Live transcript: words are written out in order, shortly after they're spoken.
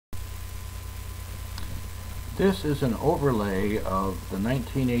This is an overlay of the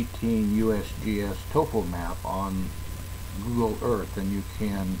 1918 USGS topo map on Google Earth, and you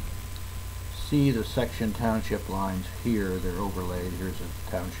can see the section township lines here. They're overlaid. Here's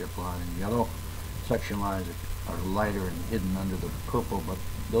a township line in yellow. Section lines are lighter and hidden under the purple, but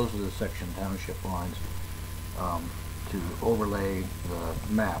those are the section township lines to overlay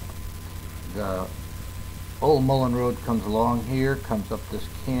the map. The old Mullen Road comes along here, comes up this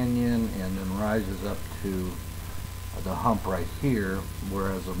canyon, and then rises up to the hump right here,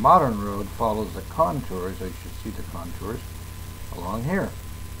 whereas the modern road follows the contours, as you see the contours, along here.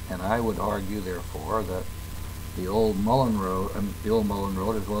 And I would argue, therefore, that the old Mullen Road, as well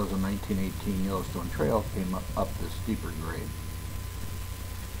as the 1918 Yellowstone Trail, came up this steeper grade.